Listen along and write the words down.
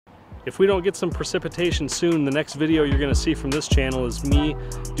if we don't get some precipitation soon, the next video you're gonna see from this channel is me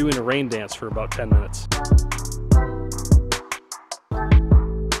doing a rain dance for about 10 minutes.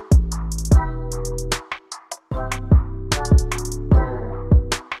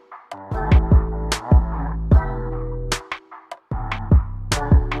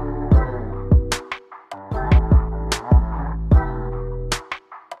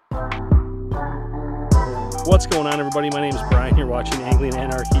 What's going on, everybody? My name is Brian. You're watching Angling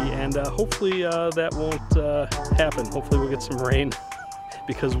Anarchy, and hopefully that won't happen. Hopefully we'll get some rain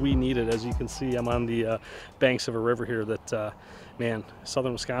because we need it. As you can see, I'm on the banks of a river here that, man,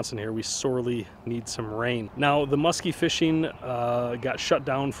 southern Wisconsin here, we sorely need some rain. Now, the muskie fishing got shut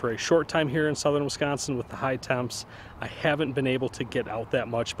down for a short time here in southern Wisconsin with the high temps. I haven't been able to get out that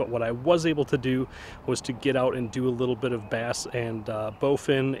much, but what I was able to do was to get out and do a little bit of bass and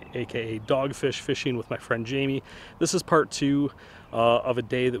bowfin, aka dogfish fishing with my friend Jamie. This is part 2 of a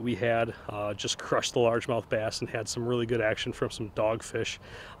day that we had. Just crushed the largemouth bass and had some really good action from some dogfish.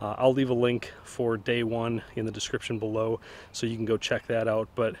 I'll leave a link for day 1 in the description below so you can go check that out.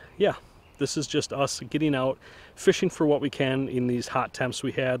 But yeah, this is just us getting out, fishing for what we can in these hot temps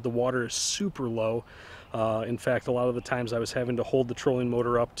we had. The water is super low. In fact, a lot of the times I was having to hold the trolling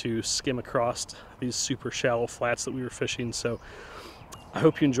motor up to skim across these super shallow flats that we were fishing. So I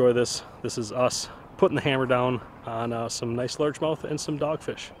hope you enjoy this. This is us putting the hammer down on some nice largemouth and some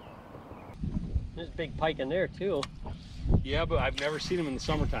dogfish. There's a big pike in there too. Yeah, but I've never seen them in the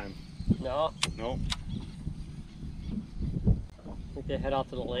summertime. No? No. Think they head out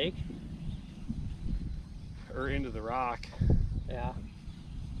to the lake? Or into the rock. Yeah.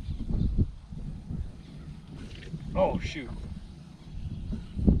 Oh, shoot.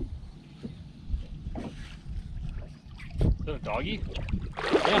 Is that a doggy?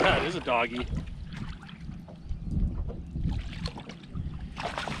 Yeah, it is a doggy.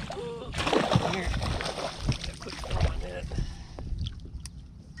 Here. Put some on it.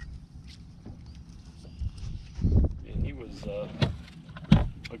 And he was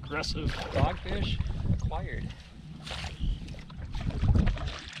aggressive. Dogfish acquired.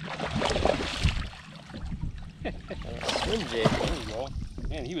 Swim jig. There you go.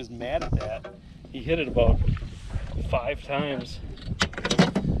 Man, he was mad at that. He hit it about 5 times.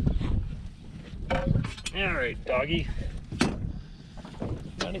 All right, doggy.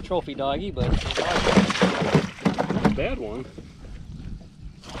 Not a trophy doggy, but A bad one.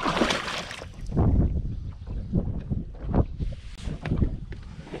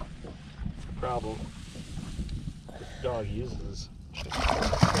 Problem with doggies is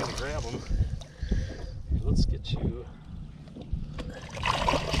trying to grab them. Let's get you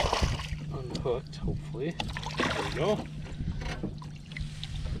unhooked, hopefully. There we go.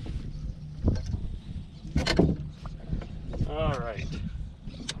 All right.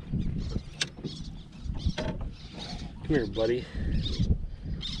 Come here, buddy.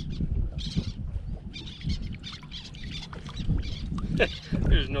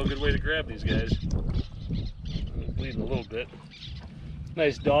 There's no good way to grab these guys. I'm bleeding a little bit.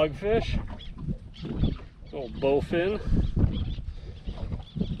 Nice dogfish. Little bowfin.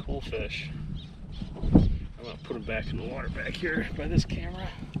 Cool fish. I'm gonna put him back in the water back here by this camera.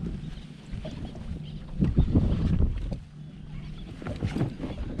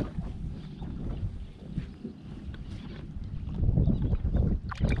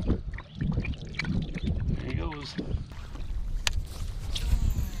 There he goes.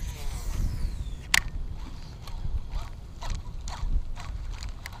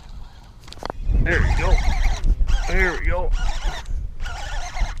 There we go. There we go.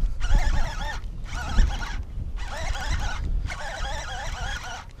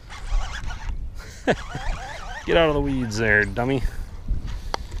 Get out of the weeds there, dummy.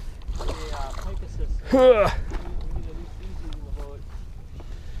 Yeah,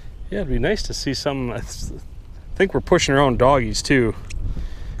 it'd be nice to see some. I think we're pushing around doggies too.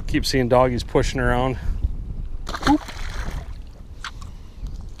 Keep seeing doggies pushing around. Oop.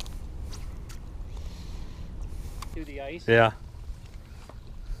 through the ice. Yeah.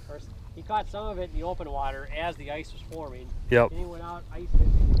 First, he caught some of it in the open water as the ice was forming. Yep. Then he went out ice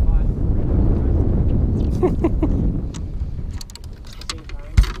fishing and caught same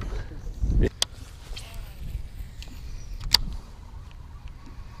time.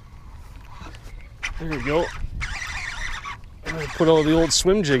 There we go. I'm gonna put all the old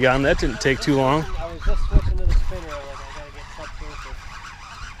swim jig on. That didn't take too long. I was just switching to the spinner. Like, I gotta get subsurface.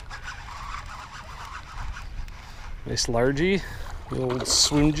 Nice largie, the old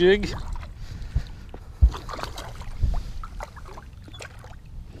swim jig.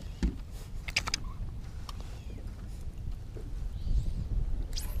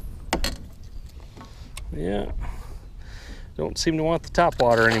 Yeah. Don't seem to want the top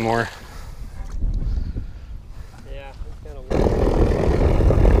water anymore. Yeah, it's kind of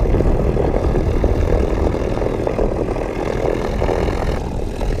weird.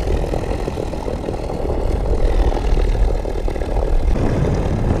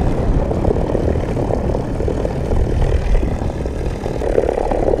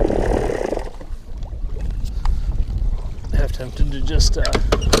 Half tempted to just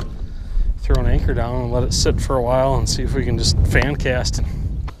throw an anchor down and let it sit for a while and see if we can just fan cast.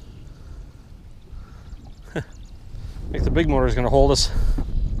 I think the big motor is going to hold us.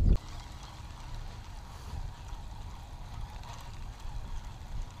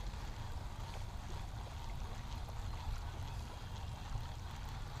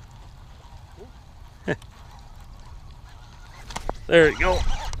 There you go.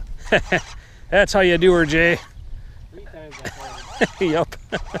 That's how you do her, Jay. 3 times that hard. Yup.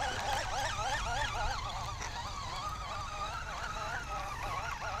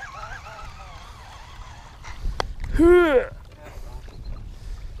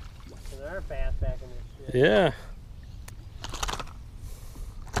 They're fast back in this shit. Yeah.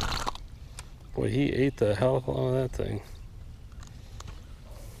 Boy, he ate the hell out of that thing.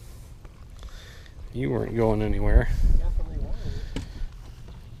 You weren't going anywhere. Definitely was.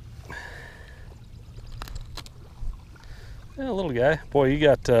 Yeah, little guy. Boy, you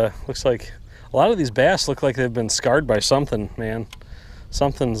got, looks like, a lot of these bass look like they've been scarred by something, man.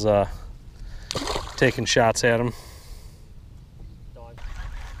 Something's taking shots at them. Dog.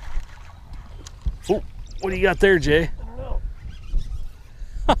 Oh, what do you got there, Jay?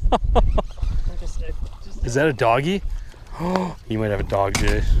 I don't know. just Is that a doggy? Oh, you might have a dog,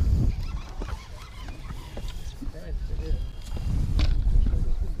 Jay.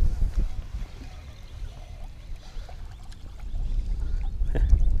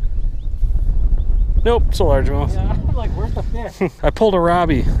 Nope, it's a largemouth. Yeah, I'm like, where's the fish? I pulled a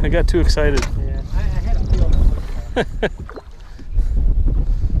Robbie. I got too excited. Yeah, I had a feel that.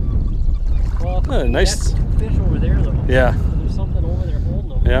 Well, Nice. that's fish over there though. Yeah, There's something over there holding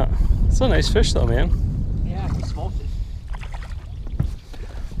them. yeah. It's a nice fish though, man. Yeah, he smoked it.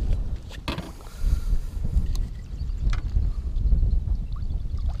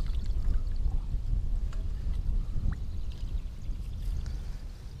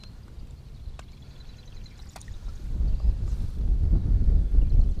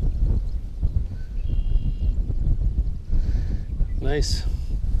 Nice.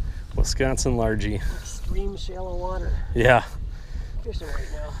 Wisconsin largie. Extreme shallow water. Yeah. Fishing right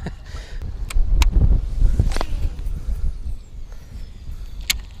now.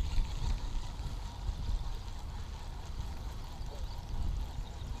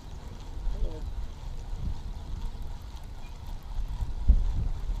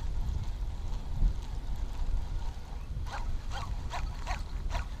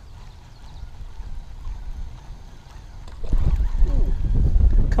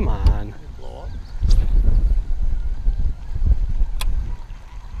 Come on. Blow up.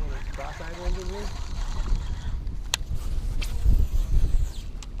 Cross-eyed ones in here.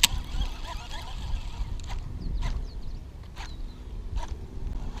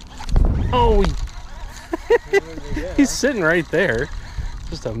 Oh, Yeah. he's sitting right there.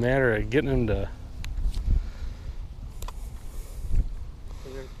 Just a matter of getting him to.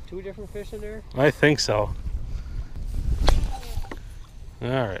 Is there 2 different fish in there? I think so. All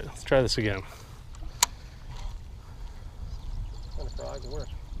right, let's try this again. On a frog work.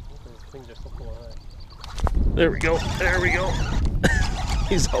 The thing just looked a little high. There we go. There we go.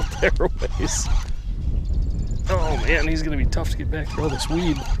 He's out there a ways. Oh man, he's gonna be tough to get back through all this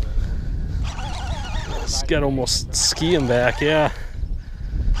weed. It's got almost ski him back, yeah.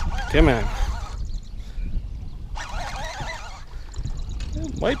 Come on.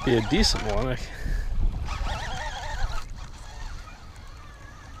 It might be a decent one.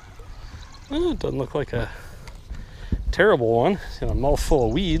 Well, it doesn't look like a terrible one. It's got a mouthful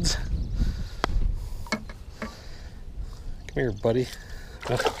of weeds. Come here, buddy.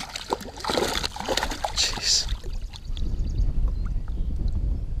 Jeez.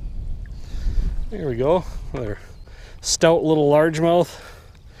 There we go. Another stout little largemouth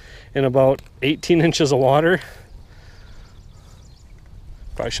in about 18 inches of water.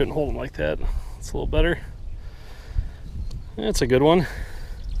 Probably shouldn't hold them like that. It's a little better. That's a good one.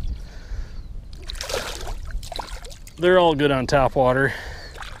 They're all good on top water.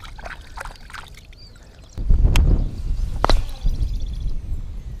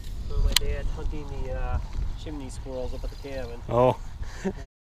 So my dad hunting the chimney squirrels up at the cabin. Oh,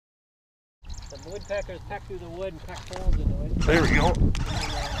 The woodpeckers peck through the wood and peck holes into it. there we go. And,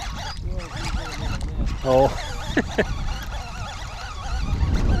 squirrels usually live in the nest. Oh.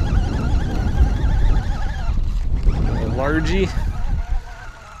 A largie,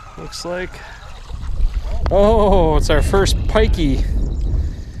 looks like. Oh, it's our first pikey.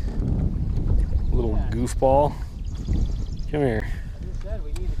 Little goofball. Come here. As you said,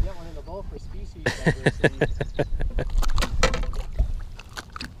 we need to get one in the boat for species diversity.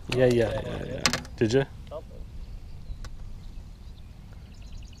 Yeah. Did you?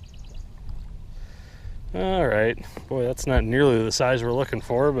 All right. Boy, that's not nearly the size we're looking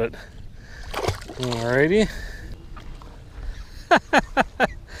for, but alrighty.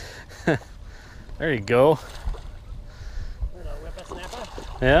 There you go.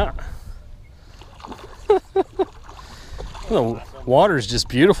 Yeah. The water's just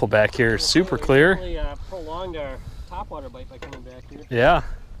beautiful back here. Super clear. We really prolonged our topwater bite by coming back here. Yeah.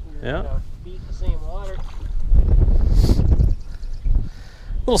 Yeah. Beat the same water.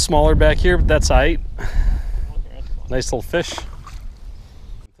 A little smaller back here, but that's aight. Nice little fish.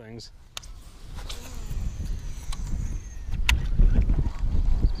 Things.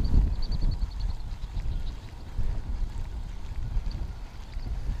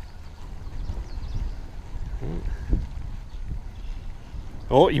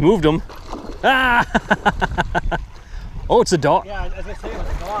 Oh, you moved him. Ah! Oh, it's a dog. Yeah, as I say, it was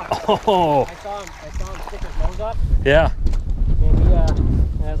a dog. Oh. I saw him stick his nose up. Yeah.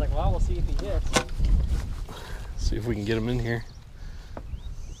 And I was like, well, we'll see if he hits. See if we can get him in here.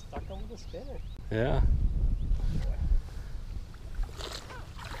 Stuck him with a spinner. Yeah.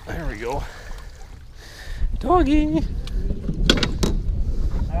 There we go. Doggy.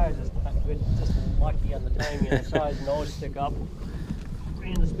 I was just lucky on the timing. I saw his nose stick up.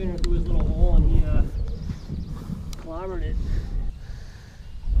 Ran the spinner through his little hole and he clobbered it.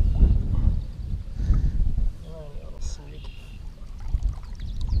 Oh, you little sneak.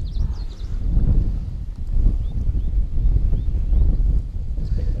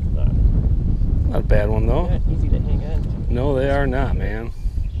 Not a bad one though. Yeah, easy to hang on to. No, they are not, man.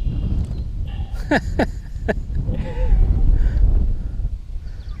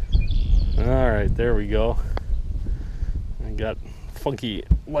 All right, there we go. I got funky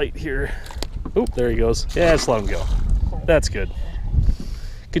light here. Oop, there he goes. Yeah, just let him go. That's good.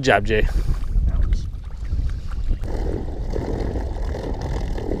 Good job, Jay.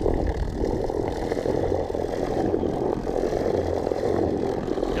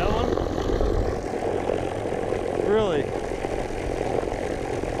 Got one? Really?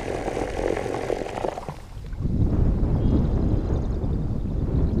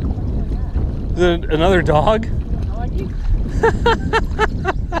 Is it another dog?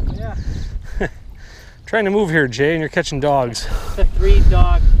 Yeah. Trying to move here, Jay, and you're catching dogs. It's a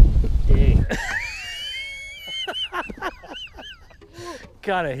 3-dog day.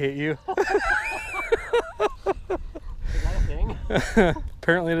 God, I hate you. Is that a thing?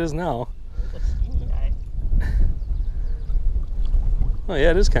 Apparently it is now. It's a skinny guy. Oh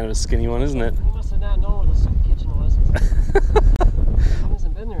yeah, it is kind of a skinny one, isn't it? He must have not known where the soup kitchen was. He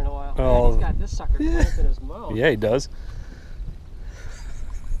hasn't been there in a while. Oh. Yeah, he's got this sucker clamped in his mouth. Yeah, he does.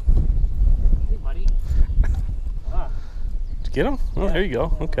 Hey, buddy. Ah. Did you get him? Oh, Yeah. there you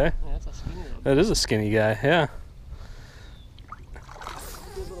go. Okay. Yeah, that's a skinny one. That is a skinny guy, yeah.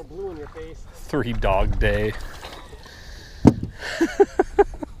 Good little blue in your face. 3-dog day.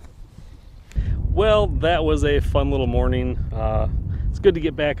 Well, that was a fun little morning. It's good to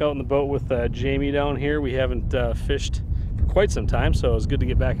get back out in the boat with Jamie down here. We haven't fished for quite some time, so it's good to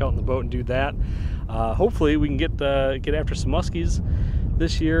get back out in the boat and do that. Hopefully we can get after some muskies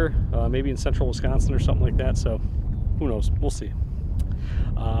this year, maybe in central Wisconsin or something like that, so who knows, we'll see.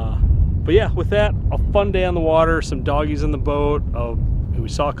 But yeah, with that, a fun day on the water, some doggies in the boat. We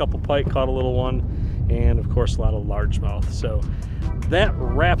saw a couple pike, caught a little one, and of course a lot of largemouth. So that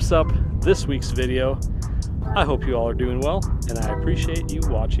wraps up this week's video. I hope you all are doing well, and I appreciate you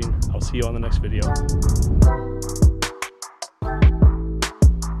watching. I'll see you on the next video.